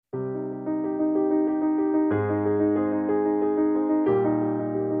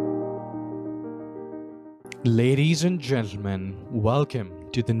Ladies and gentlemen, welcome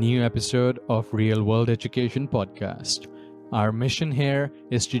to the new episode of Real World Education Podcast. Our mission here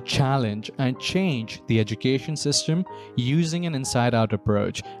is to challenge and change the education system using an inside out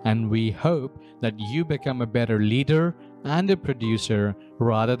approach, and we hope that you become a better leader and a producer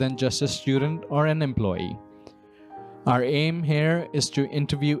rather than just a student or an employee. Our aim here is to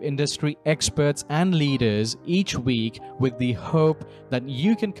interview industry experts and leaders each week with the hope that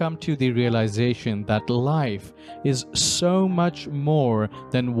you can come to the realization that life is so much more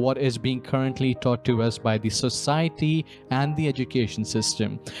than what is being currently taught to us by the society and the education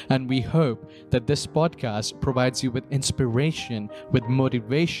system. And we hope that this podcast provides you with inspiration, with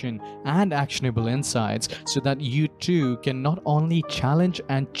motivation, and actionable insights so that you too can not only challenge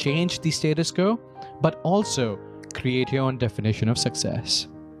and change the status quo, but also create your own definition of success.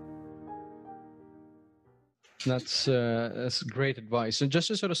 That's great advice. So just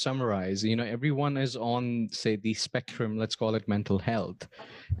to sort of summarize, everyone is on, say, the spectrum. Let's call it mental health,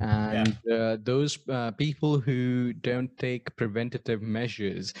 and those people who don't take preventative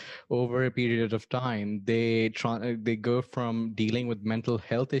measures over a period of time, they go from dealing with mental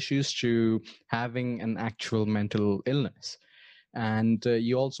health issues to having an actual mental illness. And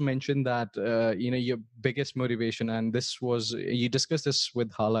you also mentioned that your biggest motivation, and this was, you discussed this with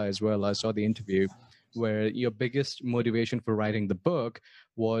Hala as well. I saw the interview where your biggest motivation for writing the book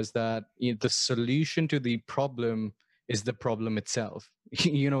was that the solution to the problem is the problem itself.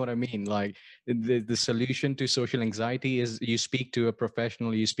 You know what I mean? Like the solution to social anxiety is you speak to a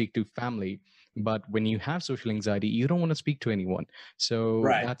professional, you speak to family. But when you have social anxiety, you don't want to speak to anyone. So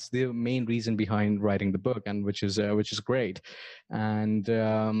that's the main reason behind writing the book, and which is great. And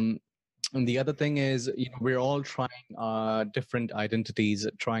the other thing is, we're all trying different identities,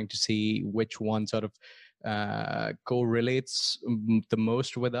 trying to see which one sort of correlates the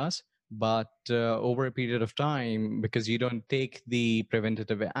most with us. But over a period of time, because you don't take the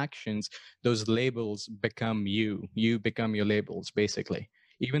preventative actions, those labels become you. You become your labels, basically,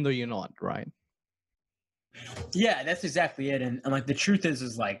 even though you're not, right? Yeah, that's exactly it. And like the truth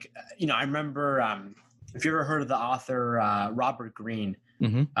is like, I remember if you ever heard of the author Robert Greene,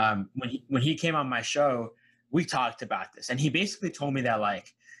 when he came on my show, we talked about this, and he basically told me that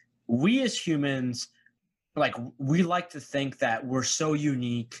like we as humans, like we like to think that we're so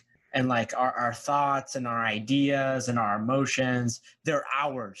unique, and like our thoughts and our ideas and our emotions, they're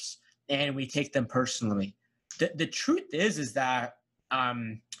ours, and we take them personally. The truth is that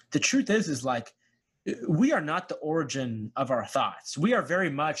the truth is like we are not the origin of our thoughts. We are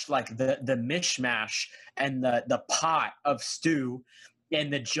very much like the mishmash and the pot of stew in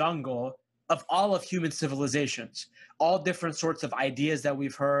the jungle of all of human civilizations, all different sorts of ideas that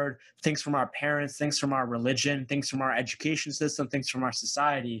we've heard, things from our parents, things from our religion, things from our education system, things from our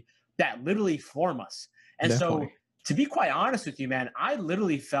society that literally form us. And Definitely. so to be quite honest with you, man, I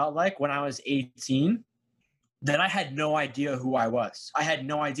literally felt like when I was 18, that I had no idea who I was. I had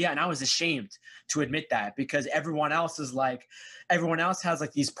no idea. And I was ashamed to admit that, because everyone else has like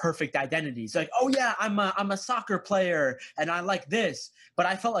these perfect identities. Like, oh yeah, I'm a soccer player and I like this. But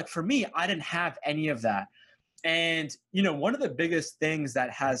I felt like for me, I didn't have any of that. And, one of the biggest things that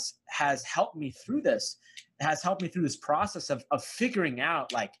has helped me through this, process of figuring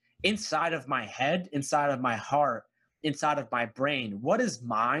out, like, inside of my head, inside of my heart, inside of my brain, what is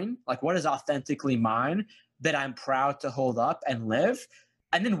mine, like what is authentically mine, that I'm proud to hold up and live.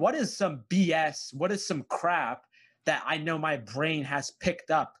 And then what is some BS, what is some crap that I know my brain has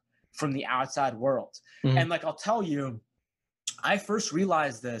picked up from the outside world. And like, I'll tell you, I first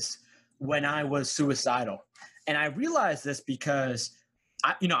realized this when I was suicidal. And I realized this because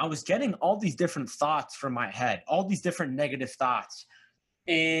I was getting all these different thoughts from my head, all these different negative thoughts.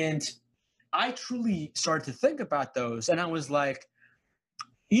 And I truly started to think about those. And I was like,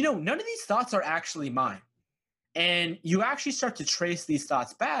 none of these thoughts are actually mine. And you actually start to trace these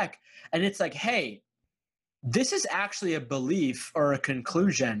thoughts back, and it's like, hey, this is actually a belief or a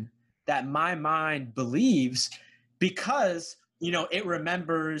conclusion that my mind believes because, it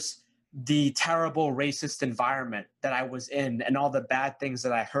remembers the terrible racist environment that I was in and all the bad things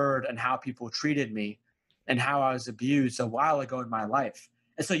that I heard and how people treated me and how I was abused a while ago in my life.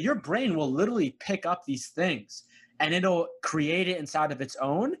 And so your brain will literally pick up these things and it'll create it inside of its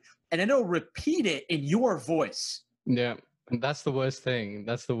own, and it'll repeat it in your voice. Yeah. And that's the worst thing.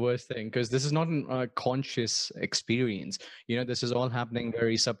 That's the worst thing, because this is not a conscious experience. This is all happening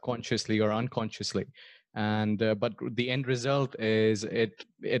very subconsciously or unconsciously. And but the end result is it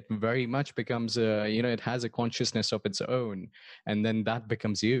very much becomes it has a consciousness of its own, and then that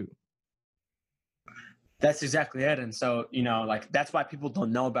becomes you. That's exactly it. And so, like that's why people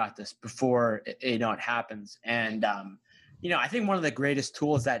don't know about this before it happens. And I think one of the greatest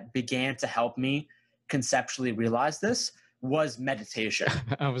tools that began to help me conceptually realize this was meditation.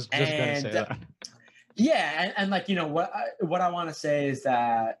 I was just going to say And that. yeah, and like what I want to say is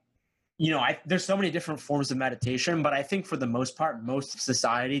that there's so many different forms of meditation, but I think for the most part, most of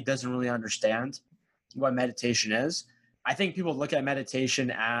society doesn't really understand what meditation is. I think people look at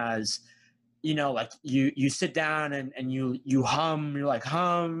meditation as like you sit down and you hum, you're like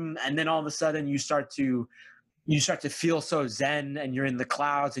hum, and then all of a sudden you start to feel so zen and you're in the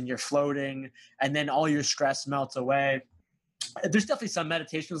clouds and you're floating and then all your stress melts away. There's definitely some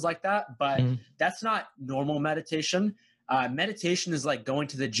meditations like that, but that's not normal meditation. Meditation is like going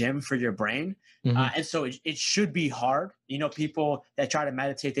to the gym for your brain. And so it should be hard. People that try to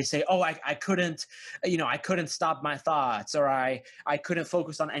meditate, they say, oh, I couldn't stop my thoughts, or I couldn't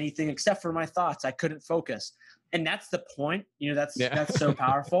focus on anything except for my thoughts. I couldn't focus. And that's the point. That's so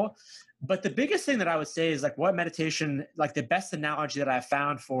powerful. But the biggest thing that I would say is like what meditation, like the best analogy that I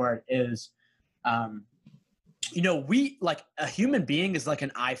found for it is, we like a human being is like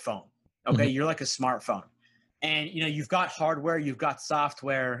an iPhone. Okay. You're like a smartphone. And, you've got hardware, you've got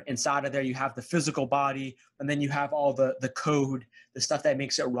software inside of there, you have the physical body, and then you have all the code, the stuff that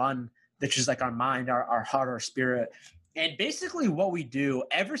makes it run, which is like our mind, our heart, our spirit. And basically what we do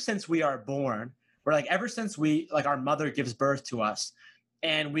ever since we are born, ever since our mother gives birth to us,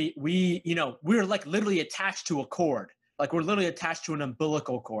 and we're like literally attached to a cord, like we're literally attached to an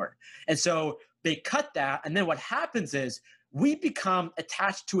umbilical cord. And so they cut that. And then what happens is we become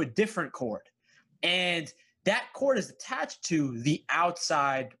attached to a different cord. And that cord is attached to the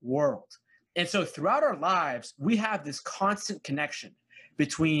outside world. And so throughout our lives, we have this constant connection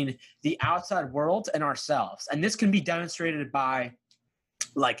between the outside world and ourselves. And this can be demonstrated by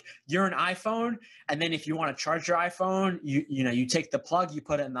like you're an iPhone, and then if you want to charge your iPhone, you take the plug, you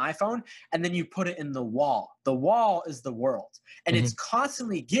put it in the iPhone, and then you put it in the wall. The wall is the world, and it's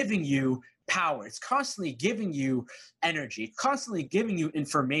constantly giving you power. It's constantly giving you energy, constantly giving you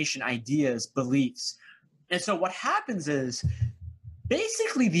information, ideas, beliefs. And so what happens is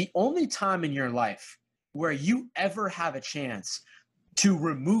basically the only time in your life where you ever have a chance to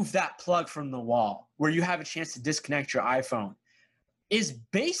remove that plug from the wall, where you have a chance to disconnect your iPhone, is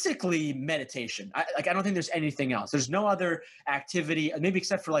basically meditation. I don't think there's anything else. There's no other activity, maybe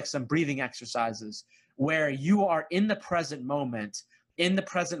except for like some breathing exercises, where you are in the present moment, in the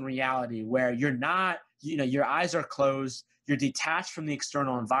present reality, where you're not, your eyes are closed, you're detached from the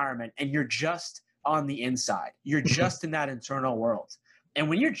external environment, and you're just on the inside. You're just in that internal world. And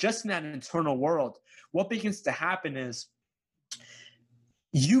when you're just in that internal world, what begins to happen is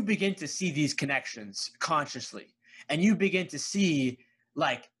you begin to see these connections consciously. And you begin to see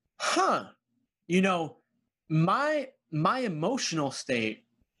like, my emotional state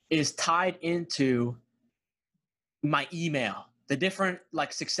is tied into my email, the different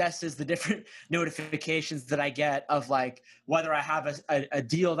like successes, the different notifications that I get of like whether I have a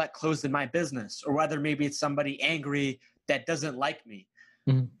deal that closed in my business, or whether maybe it's somebody angry that doesn't like me.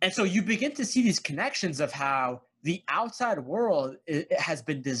 And so you begin to see these connections of how the outside world has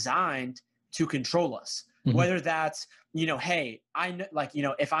been designed to control us. Whether that's, hey, I know, like,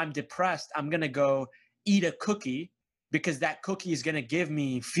 if I'm depressed, I'm going to go eat a cookie because that cookie is going to give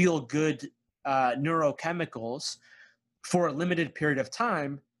me feel good neurochemicals for a limited period of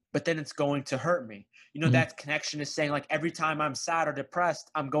time, but then it's going to hurt me. That connection is saying like every time I'm sad or depressed,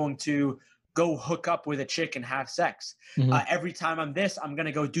 I'm going to go hook up with a chick and have sex. Every time I'm this, I'm going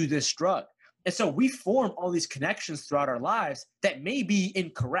to go do this drug. And so we form all these connections throughout our lives that may be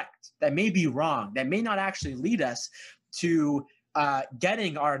incorrect, that may be wrong, that may not actually lead us to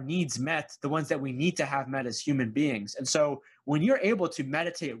getting our needs met, the ones that we need to have met as human beings. And so when you're able to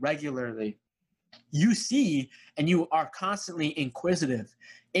meditate regularly, you see and you are constantly inquisitive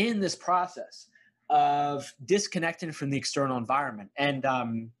in this process of disconnecting from the external environment. And,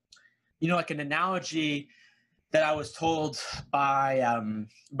 like an analogy that I was told by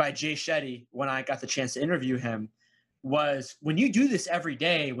Jay Shetty when I got the chance to interview him was, when you do this every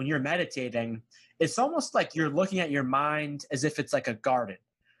day, when you're meditating, it's almost like you're looking at your mind as if it's like a garden.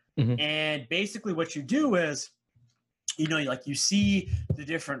 And basically what you do is, like you see the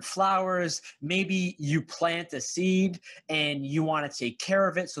different flowers, maybe you plant a seed and you want to take care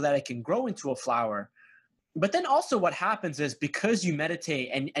of it so that it can grow into a flower. But then also what happens is, because you meditate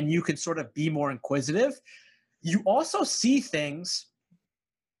and you can sort of be more inquisitive, you also see things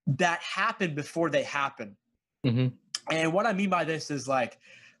that happen before they happen. And what I mean by this is like,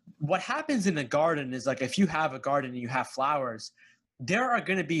 what happens in a garden is like, if you have a garden and you have flowers, there are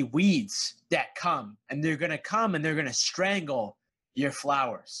going to be weeds that come, and they're going to come and they're going to strangle your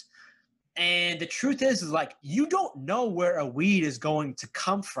flowers. And the truth is like, you don't know where a weed is going to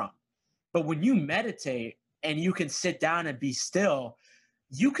come from. But when you meditate and you can sit down and be still,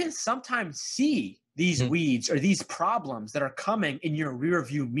 you can sometimes see these weeds or these problems that are coming in your rear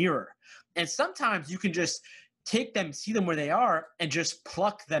view mirror. And sometimes you can just take them, see them where they are, and just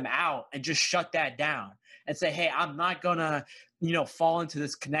pluck them out and just shut that down and say, hey, I'm not going to, fall into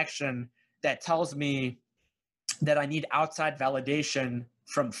this connection that tells me that I need outside validation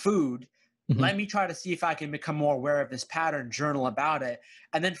from food. Let me try to see if I can become more aware of this pattern, journal about it,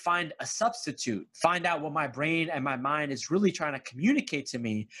 and then find a substitute, find out what my brain and my mind is really trying to communicate to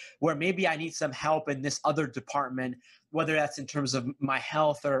me, where maybe I need some help in this other department, whether that's in terms of my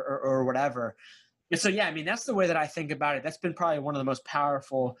health or whatever. And so, yeah, I mean, that's the way that I think about it. That's been probably one of the most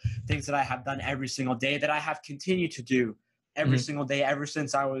powerful things that I have done every single day, that I have continued to do every single day ever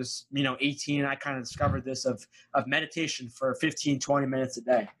since I was, 18. I kind of discovered this of meditation for 15, 20 minutes a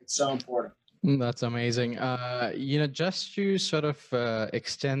day. It's so important. That's amazing. Just to sort of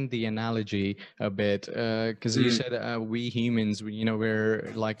extend the analogy a bit, because you said we humans,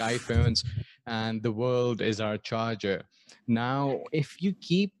 we're like iPhones and the world is our charger. Now, if you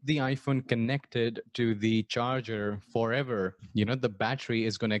keep the iPhone connected to the charger forever, the battery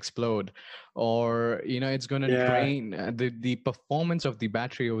is going to explode, or, it's going to drain. The performance of the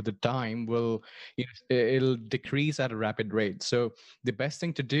battery over the time will, it'll decrease at a rapid rate. So the best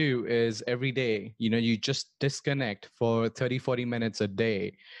thing to do is every day, you just disconnect for 30-40 minutes a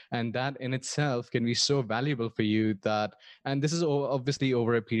day. And that in itself can be so valuable for you that, and this is obviously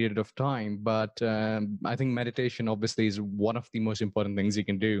over a period of time, but I think meditation obviously is one of the most important things you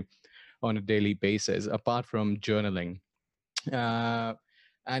can do on a daily basis, apart from journaling. And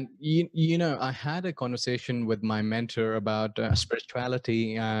I had a conversation with my mentor about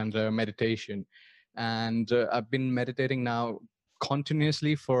spirituality and meditation, and I've been meditating now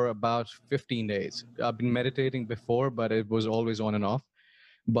continuously for about 15 days. I've been meditating before, but it was always on and off.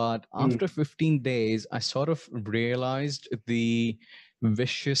 But after 15 days, I sort of realized the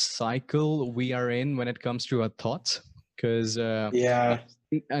vicious cycle we are in when it comes to our thoughts. Because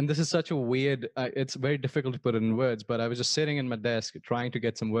and this is such a weird, it's very difficult to put it in words, but I was just sitting in my desk trying to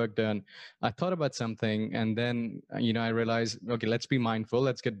get some work done. I thought about something, and then I realized, okay, let's be mindful,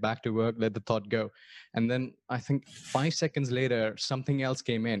 let's get back to work, let the thought go. And then I think 5 seconds later something else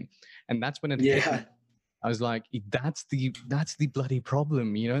came in, and that's when it hit me. I was like, that's the bloody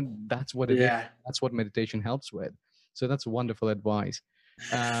problem, that's what it is. That's what meditation helps with. So that's wonderful advice.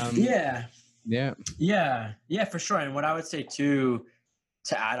 Yeah, for sure. And what I would say too,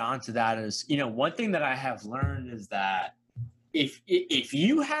 to add on to that is, one thing that I have learned is that if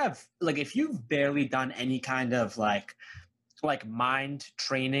you have, like, if you've barely done any kind of like mind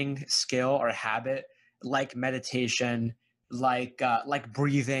training skill or habit, like meditation, like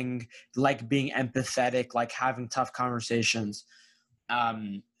breathing, like being empathetic, like having tough conversations,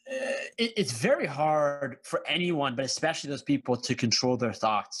 it's very hard for anyone, but especially those people, to control their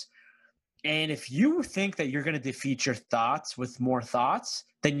thoughts. And if you think that you're going to defeat your thoughts with more thoughts,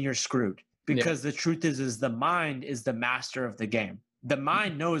 then you're screwed. Because the truth is the mind is the master of the game. The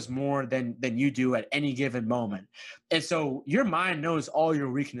mind knows more than you do at any given moment. And so your mind knows all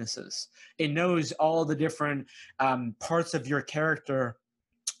your weaknesses. It knows all the different parts of your character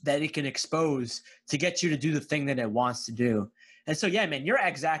that it can expose to get you to do the thing that it wants to do. And so, yeah, man, you're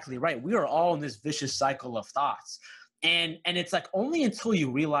exactly right. We are all in this vicious cycle of thoughts. And it's like only until you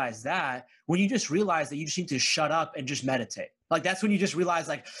realize that, when you just realize that you just need to shut up and just meditate. Like, that's when you just realize,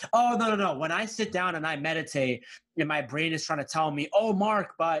 like, oh, no. When I sit down and I meditate and my brain is trying to tell me, oh,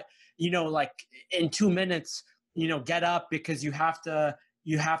 Mark, but, like in 2 minutes, get up because you have to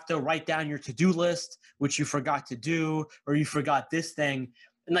write down your to-do list, which you forgot to do, or you forgot this thing.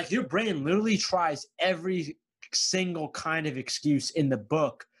 And like, your brain literally tries every single kind of excuse in the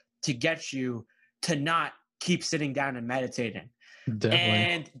book to get you to not keep sitting down and meditating. Definitely.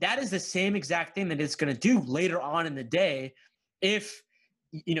 And that is the same exact thing that it's going to do later on in the day if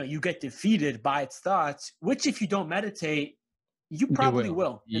you get defeated by its thoughts, which if you don't meditate, you probably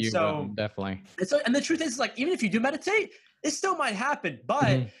will. And you will, definitely. And the truth is, like, even if you do meditate, it still might happen,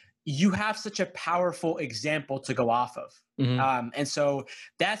 but you have such a powerful example to go off of. And so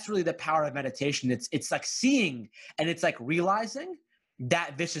that's really the power of meditation. It's like seeing, and it's like realizing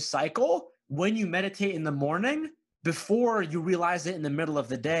that vicious cycle when you meditate in the morning before you realize it in the middle of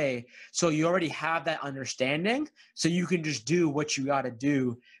the day. So you already have that understanding, so you can just do what you got to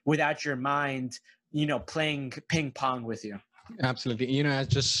do without your mind, playing ping pong with you. Absolutely. As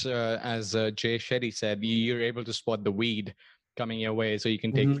Jay Shetty said, you're able to spot the weed coming your way so you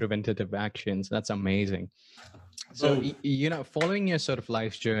can take Mhm. preventative actions. That's amazing. So, Boom. following your sort of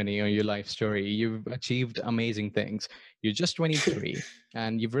life's journey or your life story, you've achieved amazing things. You're just 23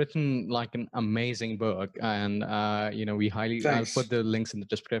 and you've written like an amazing book. And, I'll put Thanks. the links in the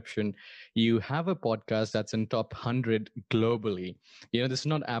description. You have a podcast that's in top 100 globally. This is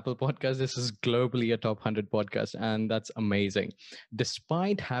not Apple Podcast. This is globally a top 100 podcast. And that's amazing.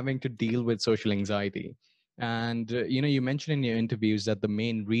 Despite having to deal with social anxiety. And, you mentioned in your interviews that the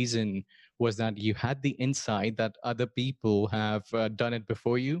main reason was that you had the insight that other people have done it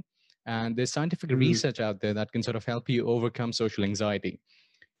before you. And there's scientific Mhm. research out there that can sort of help you overcome social anxiety.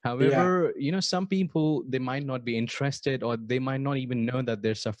 Yeah. However, some people, they might not be interested or they might not even know that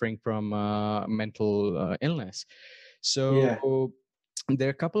they're suffering from mental illness. Yeah. So there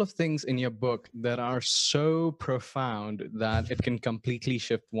are a couple of things in your book that are so profound that it can completely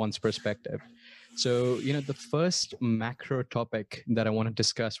shift one's perspective. So, the first macro topic that I want to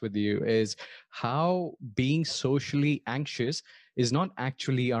discuss with you is how being socially anxious is not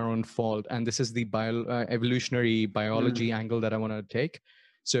actually our own fault. And this is the evolutionary Mm. biology angle that I want to take.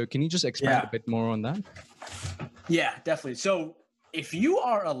 So, can you just expand a Yeah. bit more on that? Yeah, definitely. So if you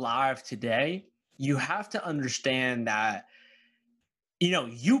are alive today, you have to understand that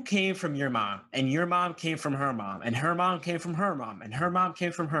you came from your mom, and your mom came from her mom, and her mom came from her mom, and her mom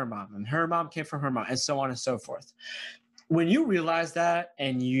came from her mom, and her mom came from her mom, and so on and so forth. When you realize that,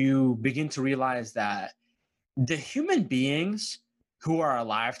 and you begin to realize that the human beings who are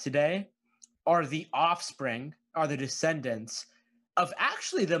alive today are the offspring, are the descendants of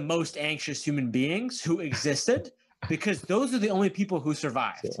actually the most anxious human beings who existed, because those are the only people who So,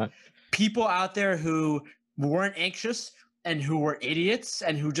 survived. People out there who weren't anxious and who were idiots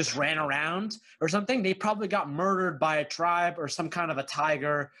and who just ran around or something, they probably got murdered by a tribe or some kind of a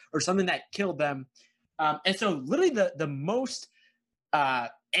tiger or something that killed them. And so, literally, the most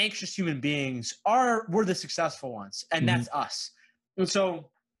anxious human beings were the successful ones, and mhm, that's us. And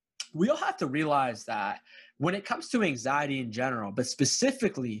so, we all have to realize that when it comes to anxiety in general, but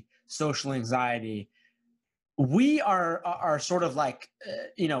specifically social anxiety, we are sort of like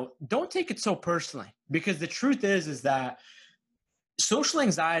don't take it so personally, because the truth is that social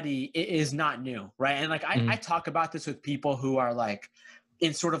anxiety is not new, right? And like I mhm. talk about this with people who are like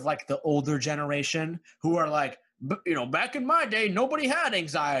in sort of like the older generation, who are like, back in my day nobody had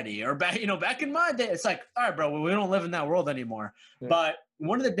anxiety, or back in my day. It's like, all right, bro, we don't live in that world anymore. Yeah. But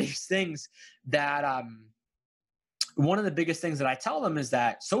that one of the biggest things that I tell them is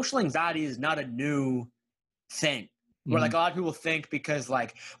that social anxiety is not a new thing. Where like Mhm. a lot of people think, because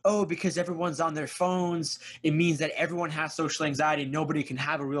like, oh, because everyone's on their phones, it means that everyone has social anxiety, nobody can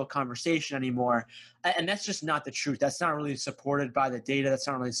have a real conversation anymore. And that's just not the truth. That's not really supported by the data. That's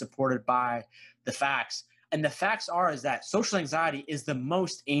not really supported by the facts. And the facts is that social anxiety is the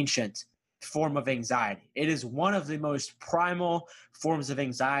most ancient form of anxiety. It is one of the most primal forms of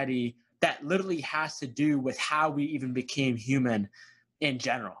anxiety that literally has to do with how we even became human in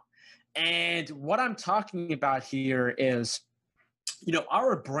general. And what I'm talking about here is,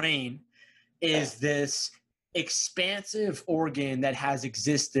 our brain is this expansive organ that has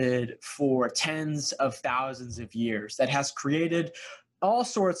existed for tens of thousands of years, that has created all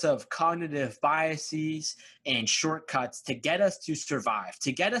sorts of cognitive biases and shortcuts to get us to survive,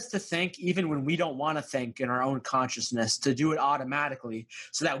 to get us to think even when we don't want to think in our own consciousness, to do it automatically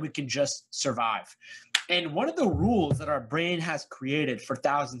so that we can just survive. And one of the rules that our brain has created for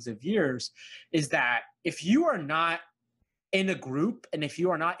thousands of years is that if you are not in a group and if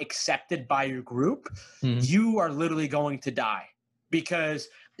you are not accepted by your group, Mhm. you are literally going to die. Because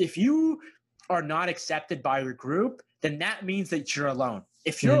if you are not accepted by your group, then that means that you're alone.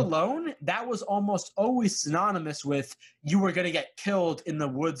 If you're Mhm. alone, that was almost always synonymous with you were going to get killed in the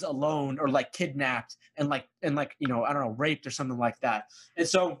woods alone, or like kidnapped and I don't know, raped or something like that. And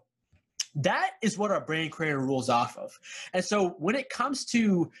so that is what our brain creator rules off of. And so when it comes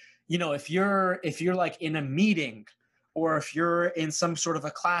to, if you're like in a meeting, or if you're in some sort of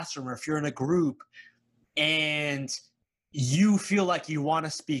a classroom, or if you're in a group and you feel like you want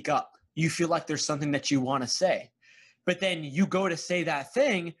to speak up, you feel like there's something that you want to say, but then you go to say that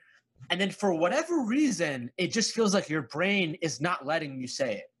thing, and then for whatever reason it just feels like your brain is not letting you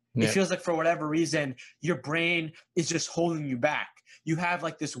say it. It Yeah. feels like for whatever reason your brain is just holding you back. You have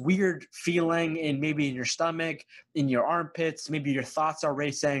like this weird feeling in maybe in your stomach, in your armpits, maybe your thoughts are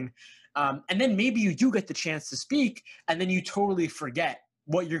racing, and then maybe you do get the chance to speak, and then you totally forget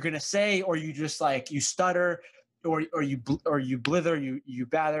what you're going to say, or you just like you stutter, or you blither, you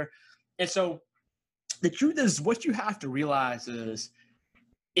bather. And so the truth is, what you have to realize is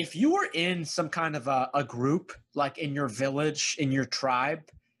if you were in some kind of a group, like in your village, in your tribe,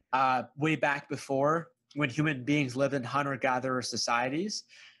 way back before when human beings lived in hunter-gatherer societies,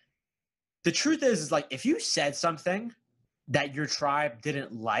 the truth is like if you said something that your tribe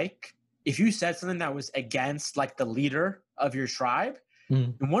didn't like, if you said something that was against like the leader of your tribe,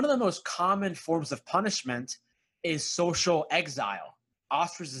 Mm. one of the most common forms of punishment is social exile,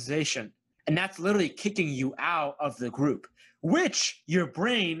 ostracization. And that's literally kicking you out of the group, which your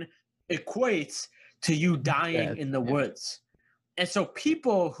brain equates to you dying Death. in the Yeah. woods. And so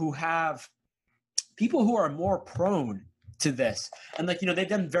people who are more prone to this, and like, they've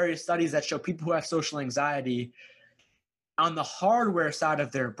done various studies that show people who have social anxiety on the hardware side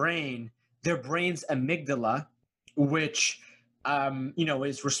of their brain's amygdala, which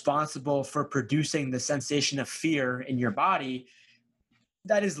is responsible for producing the sensation of fear in your body,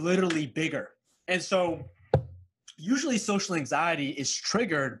 that is literally bigger. And so usually social anxiety is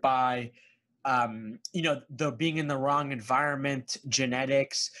triggered by the being in the wrong environment,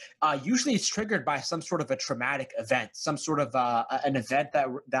 genetics. Usually it's triggered by some sort of a traumatic event, some sort of an event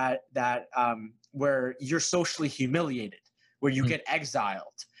that where you're socially humiliated, where you get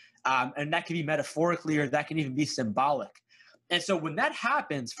exiled. And that can be metaphorically, or that can even be symbolic. And so when that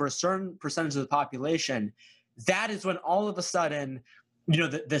happens for a certain percentage of the population, that is when all of a sudden,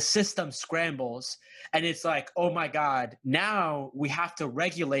 the system scrambles, and it's like, oh my God, now we have to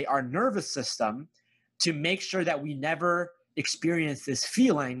regulate our nervous system to make sure that we never experience this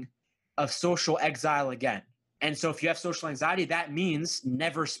feeling of social exile again. And so if you have social anxiety, that means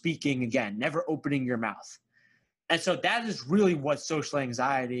never speaking again, never opening your mouth. And so that is really what social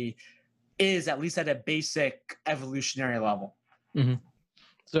anxiety is, at least at a basic evolutionary level. Mm-hmm.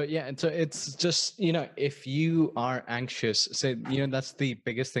 So yeah, and so it's just, if you are anxious, so that's the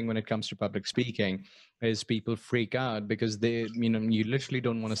biggest thing when it comes to public speaking, is people freak out because you literally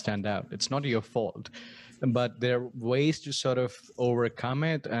don't want to stand out. It's not your fault, but there are ways to sort of overcome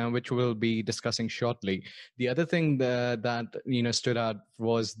it, which we'll be discussing shortly. The other thing that stood out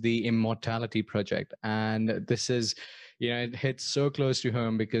was the Immortality Project, and this is, it hits so close to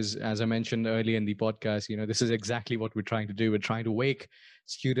home because, as I mentioned earlier in the podcast, this is exactly what we're trying to do. We're trying to wake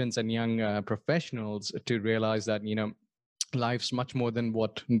students and young professionals to realize that life's much more than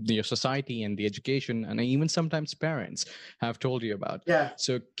what your society and the education and even sometimes parents have told you about. Yeah.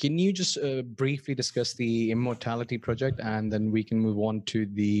 So can you just briefly discuss the Immortality Project, and then we can move on to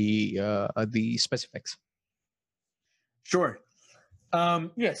the specifics? Sure.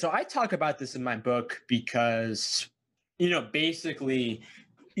 So I talk about this in my book because, basically,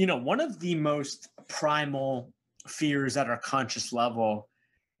 one of the most primal fears at our conscious level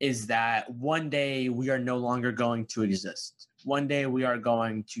is that one day we are no longer going to exist. One day we are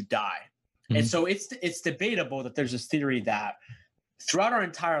going to die. Mm-hmm. And so it's debatable that there's this theory that throughout our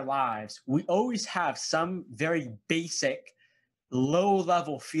entire lives, we always have some very basic,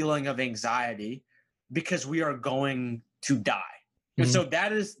 low-level feeling of anxiety because we are going to die. And so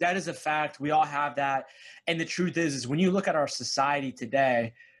that is a fact. We all have that. And the truth is when you look at our society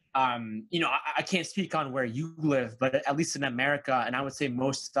today, I can't speak on where you live, but at least in America, and I would say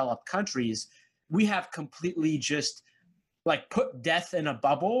most developed countries, we have completely just like put death in a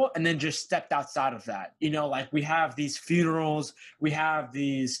bubble and then just stepped outside of that. Like we have these funerals, we have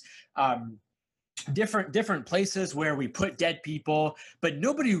these different places where we put dead people, but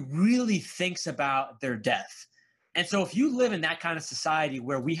nobody really thinks about their death. And so if you live in that kind of society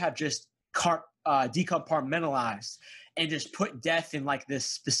where we have just decompartmentalized and just put death in like this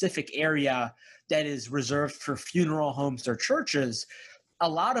specific area that is reserved for funeral homes or churches, a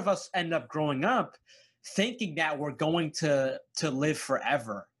lot of us end up growing up thinking that we're going to live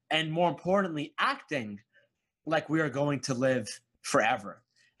forever, and more importantly, acting like we are going to live forever.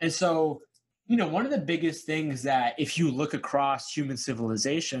 And so, one of the biggest things that if you look across human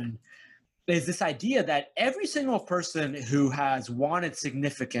civilization is this idea that every single person who has wanted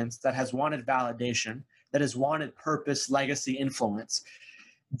significance, that has wanted validation, that has wanted purpose, legacy, influence,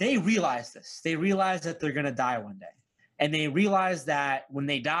 they realize this. They realize that they're going to die one day. And they realize that when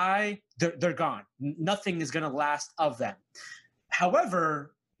they die, they're gone. Nothing is going to last of them.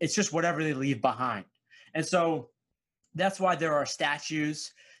 However, it's just whatever they leave behind. And so that's why there are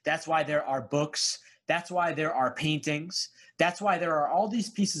statues. That's why there are books. That's why there are paintings. That's why there are all these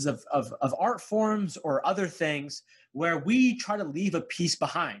pieces of art forms or other things where we try to leave a piece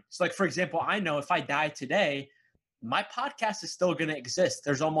behind. So like, for example, I know if I die today, my podcast is still going to exist.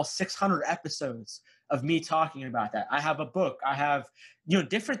 There's almost 600 episodes of me talking about that. I have a book. I have,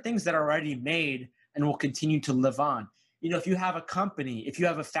 different things that are already made and will continue to live on. if you have a company, if you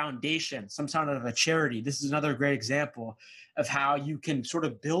have a foundation, some sort of a charity, this is another great example of how you can sort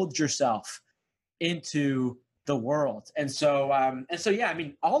of build yourself into the world. And so, yeah, I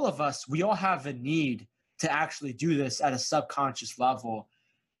mean, all of us, we all have a need to actually do this at a subconscious level.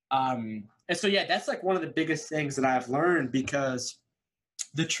 And so, yeah, that's like one of the biggest things that I've learned, because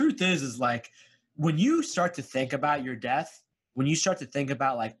the truth is like, when you start to think about your death, when you start to think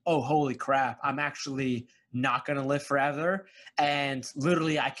about like, oh, holy crap, I'm actually not going to live forever, and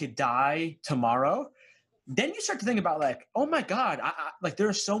literally I could die tomorrow, then you start to think about like, oh my God, like there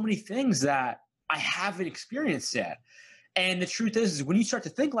are so many things that I haven't experienced yet. And the truth is when you start to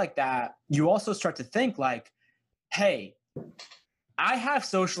think like that, you also start to think like, hey, I have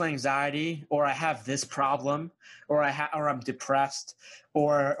social anxiety, or I have this problem, or or I'm depressed,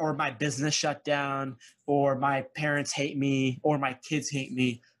 or my business shut down, or my parents hate me, or my kids hate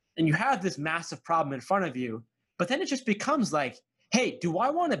me. And you have this massive problem in front of you. But then it just becomes like, hey, do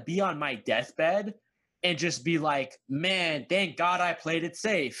I want to be on my deathbed and just be like, man, thank God I played it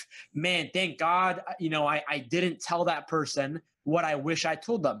safe. Man, thank God, I didn't tell that person what I wish I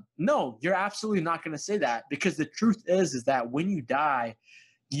told them. No, you're absolutely not going to say that, because the truth is that when you die,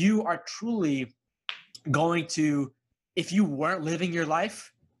 you are truly going to, if you weren't living your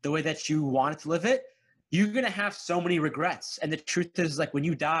life the way that you wanted to live it, you're going to have so many regrets. And the truth is, like, when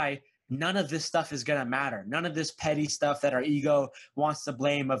you die, none of this stuff is going to matter. None of this petty stuff that our ego wants to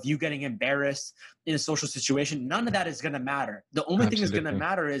blame, of you getting embarrassed in a social situation, none of that is going to matter. The only thing that's going to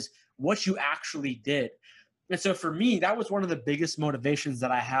matter is what you actually did. And so for me, that was one of the biggest motivations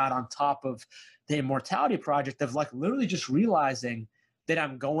that I had, on top of the Immortality Project, of like literally just realizing that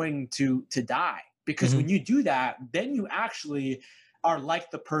I'm going to die. Because when you do that, then you actually are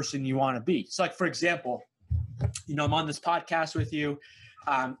like the person you want to be. So like, for example, I'm on this podcast with you.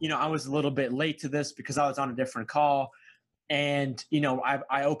 I was a little bit late to this because I was on a different call. And,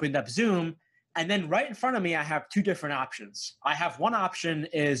 I opened up Zoom, and then right in front of me, I have two different options. I have one option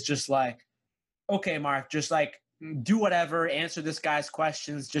is just like, okay, Mark, just like do whatever, answer this guy's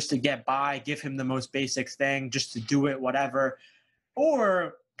questions just to get by, give him the most basic thing, just to do it, whatever.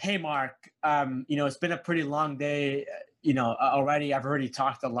 Or, hey, Mark, it's been a pretty long day, already. I've already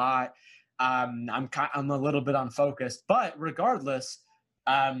talked a lot. I'm a little bit unfocused, but regardless,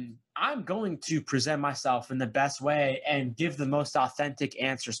 I'm going to present myself in the best way and give the most authentic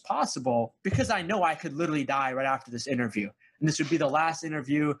answers possible, because I know I could literally die right after this interview. And this would be the last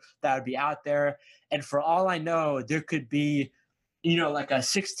interview that would be out there. And for all I know, there could be, like a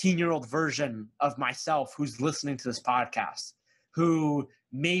 16-year-old version of myself who's listening to this podcast, who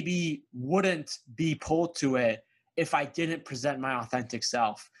maybe wouldn't be pulled to it if I didn't present my authentic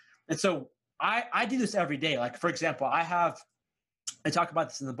self. And so I do this every day. Like, for example, I talk about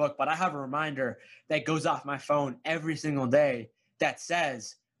this in the book, but I have a reminder that goes off my phone every single day that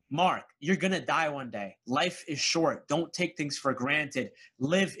says, Mark, you're going to die one day. Life is short. Don't take things for granted.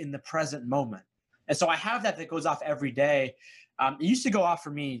 Live in the present moment. And so I have that goes off every day. It used to go off for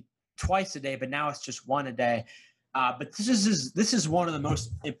me twice a day, but now it's just one a day. But this is one of the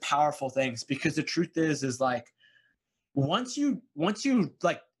most powerful things, because the truth is like, once you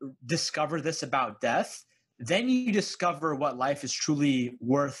like discover this about death, then you discover what life is truly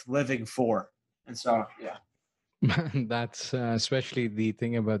worth living for. And so, yeah. That's especially the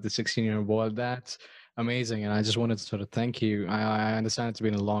thing about the 16-year world. That's amazing. And I just wanted to sort of thank you. I understand it's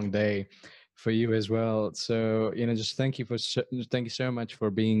been a long day for you as well. So, just thank you so much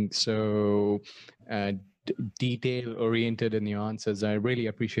for being so detail oriented in your answers. I really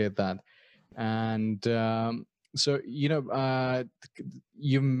appreciate that. And so,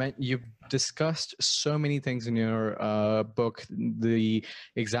 you've discussed so many things in your book, the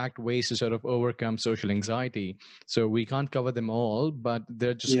exact ways to sort of overcome social anxiety. So we can't cover them all, but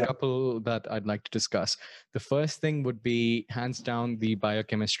there are just a couple that I'd like to discuss. The first thing would be, hands down, the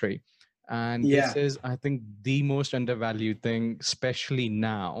biochemistry. And this is, I think, the most undervalued thing, especially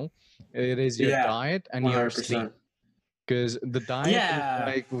now. It is your diet and 100%. Your sleep. Because the diet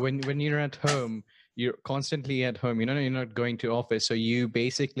is like, when you're at home, you're constantly at home, you're not going to office. So you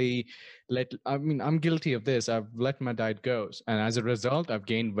basically I'm guilty of this. I've let my diet go. And as a result, I've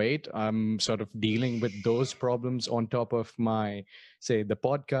gained weight. I'm sort of dealing with those problems on top of my, say, the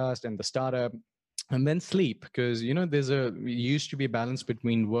podcast and the startup. And then sleep, because, used to be a balance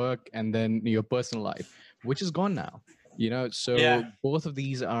between work and then your personal life, which is gone now. So both of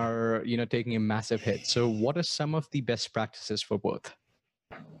these are, taking a massive hit. So what are some of the best practices for both?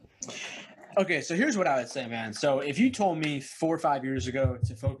 Okay, so here's what I would say, man. So if you told me 4 or 5 years ago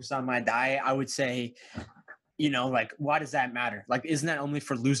to focus on my diet, I would say, like, why does that matter? Like, isn't that only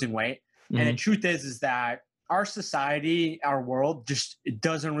for losing weight? Mm-hmm. And the truth is that our society, our world just it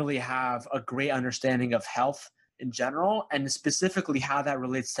doesn't really have a great understanding of health in general, and specifically how that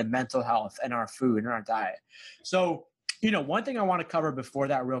relates to mental health and our food and our diet. So, one thing I want to cover before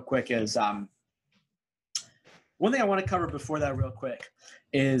that real quick is one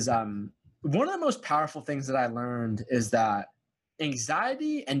of the most powerful things that I learned is that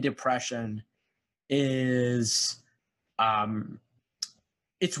anxiety and depression is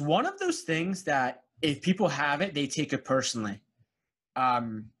it's one of those things that if people have it, they take it personally.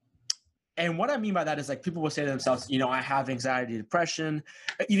 And what I mean by that is like people will say to themselves, I have anxiety, depression,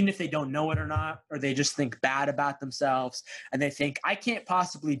 even if they don't know it or not, or they just think bad about themselves and they think I can't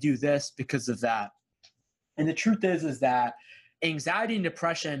possibly do this because of that. And the truth is that anxiety and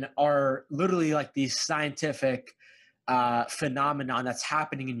depression are literally like these scientific phenomenon that's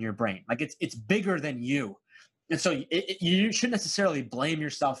happening in your brain. Like it's bigger than you. And so you shouldn't necessarily blame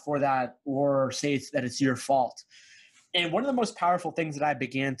yourself for that or say that it's your fault. And one of the most powerful things that I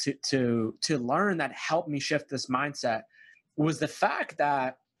began to learn that helped me shift this mindset was the fact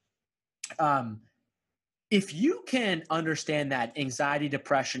that if you can understand that anxiety,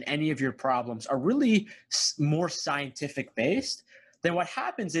 depression, any of your problems are really more scientific based, then what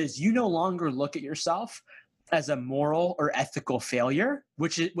happens is you no longer look at yourself as a moral or ethical failure,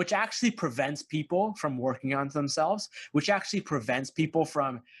 which actually prevents people from working on themselves, which actually prevents people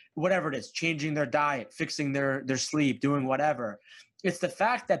from whatever it is, changing their diet, fixing their sleep, doing whatever. It's the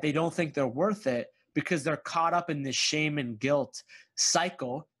fact that they don't think they're worth it because they're caught up in this shame and guilt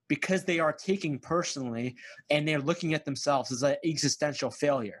cycle because they are taking personally and they're looking at themselves as an existential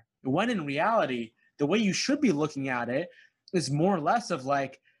failure. When in reality, the way you should be looking at it is more or less of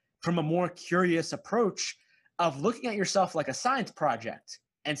like from a more curious approach of looking at yourself like a science project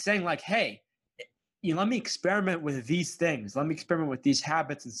and saying like, hey, let me experiment with these things. Let me experiment with these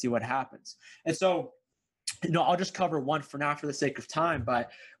habits and see what happens. And so, I'll just cover one for now for the sake of time.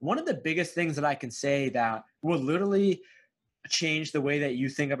 But one of the biggest things that I can say that will literally change the way that you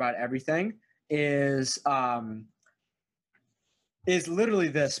think about everything is literally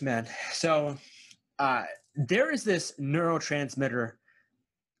this, man. So there is this neurotransmitter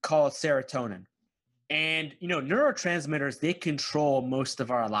called serotonin. And, neurotransmitters, they control most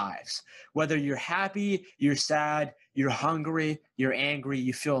of our lives. Whether you're happy, you're sad, you're hungry, you're angry,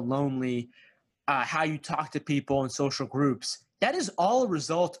 you feel lonely, how you talk to people in social groups, that is all a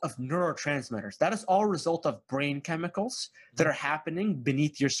result of neurotransmitters. That is all a result of brain chemicals that are happening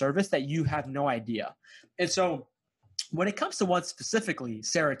beneath your surface that you have no idea. And so when it comes to one specifically,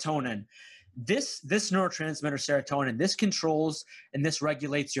 serotonin, this neurotransmitter serotonin, this controls and this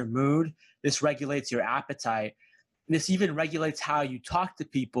regulates your mood. This regulates your appetite. This even regulates how you talk to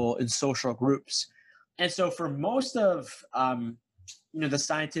people in social groups. And so for most of the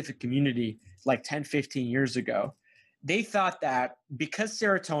scientific community, like 10, 15 years ago, they thought that because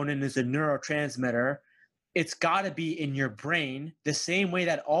serotonin is a neurotransmitter, it's got to be in your brain the same way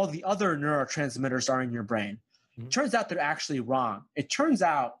that all the other neurotransmitters are in your brain. Turns out they're actually wrong. It turns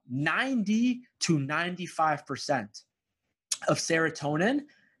out 90 to 95% of serotonin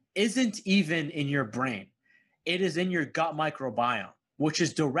isn't even in your brain. It is in your gut microbiome, which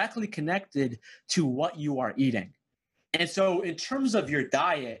is directly connected to what you are eating. And so in terms of your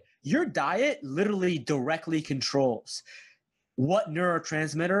diet literally directly controls what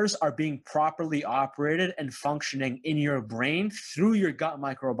neurotransmitters are being properly operated and functioning in your brain through your gut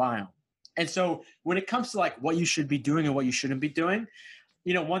microbiome. And so when it comes to like what you should be doing and what you shouldn't be doing,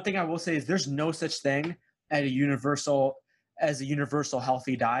 one thing I will say is there's no such thing as a universal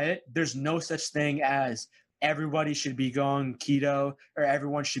healthy diet. There's no such thing as everybody should be going keto or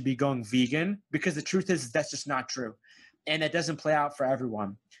everyone should be going vegan, because the truth is that's just not true. And it doesn't play out for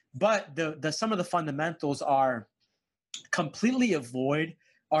everyone. But the some of the fundamentals are completely avoid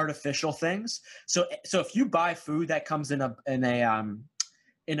artificial things. So if you buy food that comes in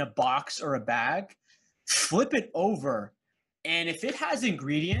a box or a bag, flip it over. And if it has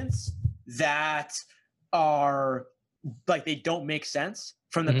ingredients that are like, they don't make sense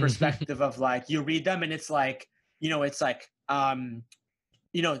from the perspective of like, you read them and it's like,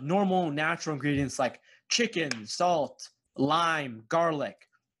 normal natural ingredients like chicken, salt, lime, garlic.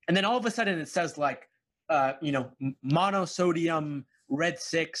 And then all of a sudden it says like, monosodium red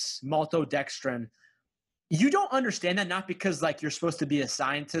 6 maltodextrin. You don't understand that, not because like you're supposed to be a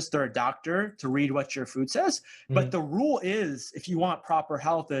scientist or a doctor to read what your food says, but the rule is, if you want proper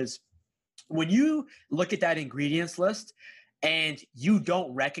health, is when you look at that ingredients list and you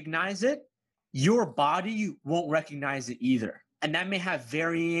don't recognize it, your body won't recognize it either. And that may have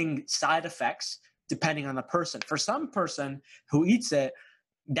varying side effects depending on the person. For some person who eats it,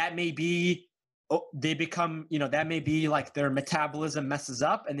 that may be they become, that may be like their metabolism messes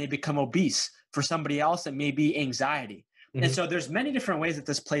up and they become obese. For somebody else, it may be anxiety. Mm-hmm. And so there's many different ways that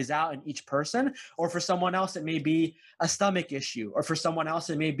this plays out in each person. Or for someone else, it may be a stomach issue. Or for someone else,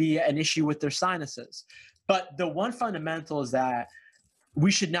 it may be an issue with their sinuses. But the one fundamental is that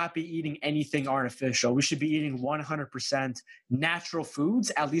we should not be eating anything artificial. We should be eating 100% natural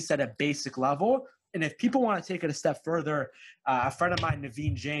foods, at least at a basic level. And if people want to take it a step further, a friend of mine,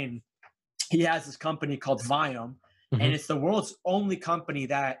 Naveen Jain, he has this company called Viome, and it's the world's only company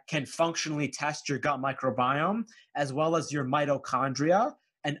that can functionally test your gut microbiome as well as your mitochondria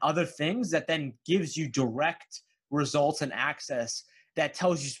and other things that then gives you direct results and access that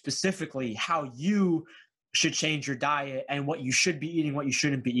tells you specifically how you should change your diet and what you should be eating, what you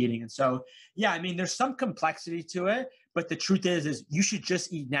shouldn't be eating. And so, yeah, I mean, there's some complexity to it, but the truth is you should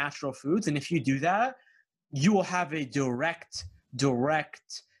just eat natural foods. And if you do that, you will have a direct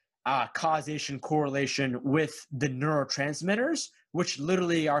causation correlation with the neurotransmitters, which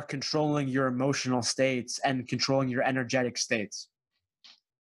literally are controlling your emotional states and controlling your energetic states.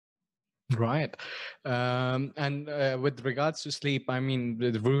 Right. And with regards to sleep, I mean,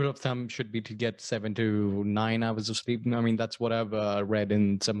 the rule of thumb should be to get 7 to 9 hours of sleep. I mean, that's what I've read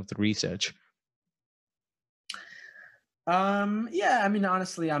in some of the research. Yeah, I mean,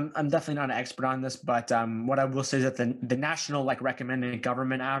 honestly, I'm definitely not an expert on this, but what I will say is that the national recommended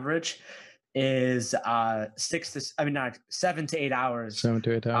government average is 7 to 8 hours. 7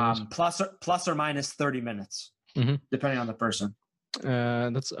 to 8 hours. Plus or minus 30 minutes, depending on the person.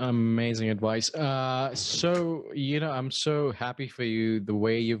 That's amazing advice. So, I'm so happy for you, the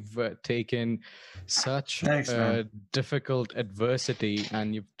way you've taken such difficult adversity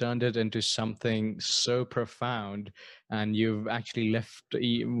and you've turned it into something so profound. And you've actually left,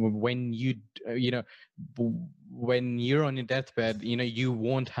 when when you're on your deathbed, you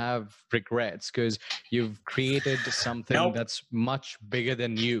won't have regrets because you've created something that's much bigger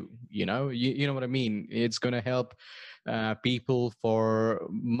than you. You know what I mean? It's going to help people for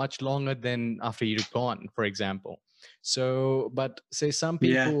much longer than after you're gone, for example. So, but say some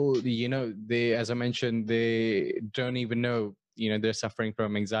people, they, as I mentioned, they don't even know, they're suffering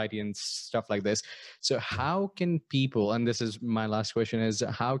from anxiety and stuff like this. So how can people, and this is my last question, is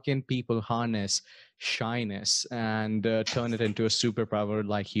how can people harness shyness and turn it into a superpower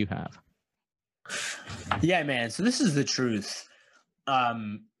like you have? Yeah, man. So this is the truth.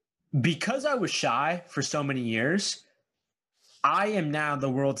 Because I was shy for so many years, I am now the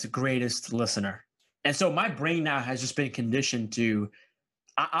world's greatest listener. And so my brain now has just been conditioned to,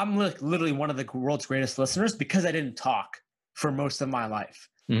 I'm literally one of the world's greatest listeners because I didn't talk for most of my life.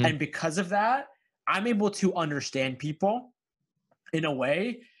 And because of that, I'm able to understand people in a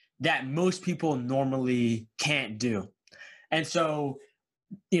way that most people normally can't do. And so,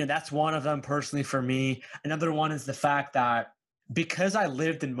 that's one of them personally for me. Another one is the fact that because I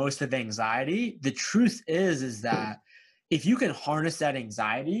lived in most of anxiety, the truth is that if you can harness that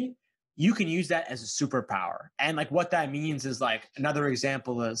anxiety, you can use that as a superpower. And what that means is another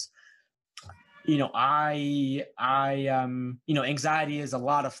example is, anxiety is a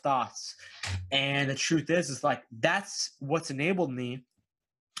lot of thoughts. And the truth is that's what's enabled me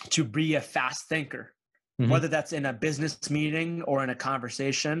to be a fast thinker, whether that's in a business meeting or in a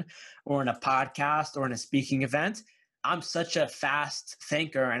conversation or in a podcast or in a speaking event. I'm such a fast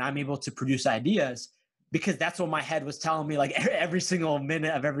thinker and I'm able to produce ideas because that's what my head was telling me every single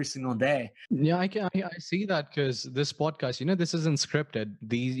minute of every single day. Yeah, I see that because this podcast, this isn't scripted.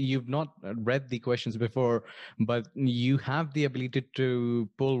 You've not read the questions before, but you have the ability to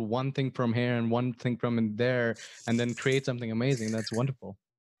pull one thing from here and one thing from in there and then create something amazing. That's wonderful.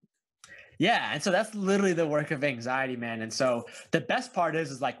 Yeah. And so that's literally the work of anxiety, man. And so the best part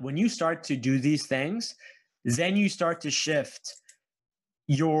is when you start to do these things, then you start to shift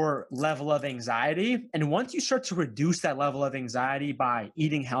your level of anxiety. And once you start to reduce that level of anxiety by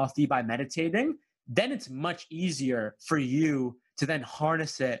eating healthy, by meditating, then it's much easier for you to then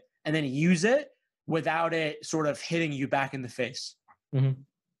harness it and then use it without it sort of hitting you back in the face. And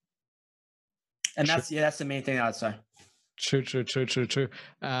that's the main thing I would say. True.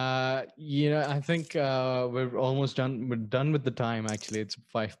 I think we're almost done. We're done with the time. Actually, it's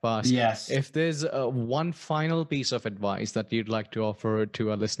 5 past. Yes. If there's one final piece of advice that you'd like to offer to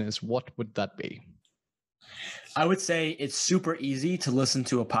our listeners, what would that be? I would say it's super easy to listen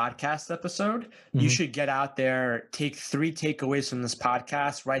to a podcast episode. You should get out there, take 3 takeaways from this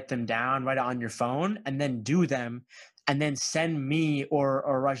podcast, write them down, write it on your phone, and then do them, and then send me or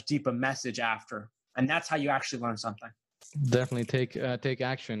Rajdeep a message after. And that's how you actually learn something. Definitely take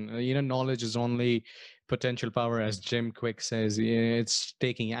action. Knowledge is only potential power, as Jim Quick says. It's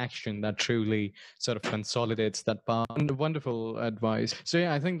taking action that truly sort of consolidates that power. And wonderful advice. So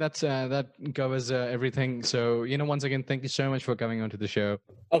yeah, I think that covers everything. So once again, thank you so much for coming onto the show.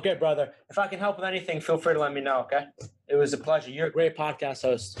 Okay, brother. If I can help with anything, feel free to let me know, okay? It was a pleasure. You're a great podcast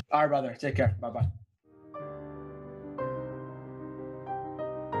host. All right, brother. Take care. Bye-bye.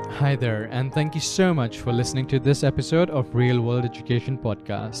 Hi there, and thank you so much for listening to this episode of Real World Education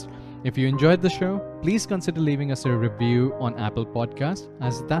Podcast. If you enjoyed the show, please consider leaving us a review on Apple Podcasts,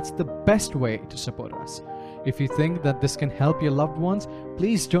 as that's the best way to support us. If you think that this can help your loved ones,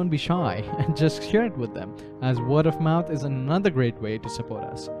 please don't be shy and just share it with them, as word of mouth is another great way to support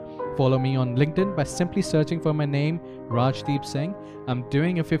us. Follow me on LinkedIn by simply searching for my name, Rajdeep Singh. I'm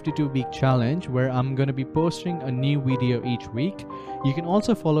doing a 52-week challenge where I'm going to be posting a new video each week. You can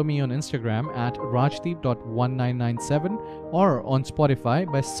also follow me on Instagram at rajdeep.1997 or on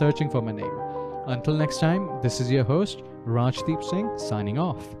Spotify by searching for my name. Until next time, this is your host, Rajdeep Singh, signing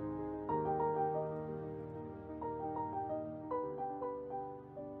off.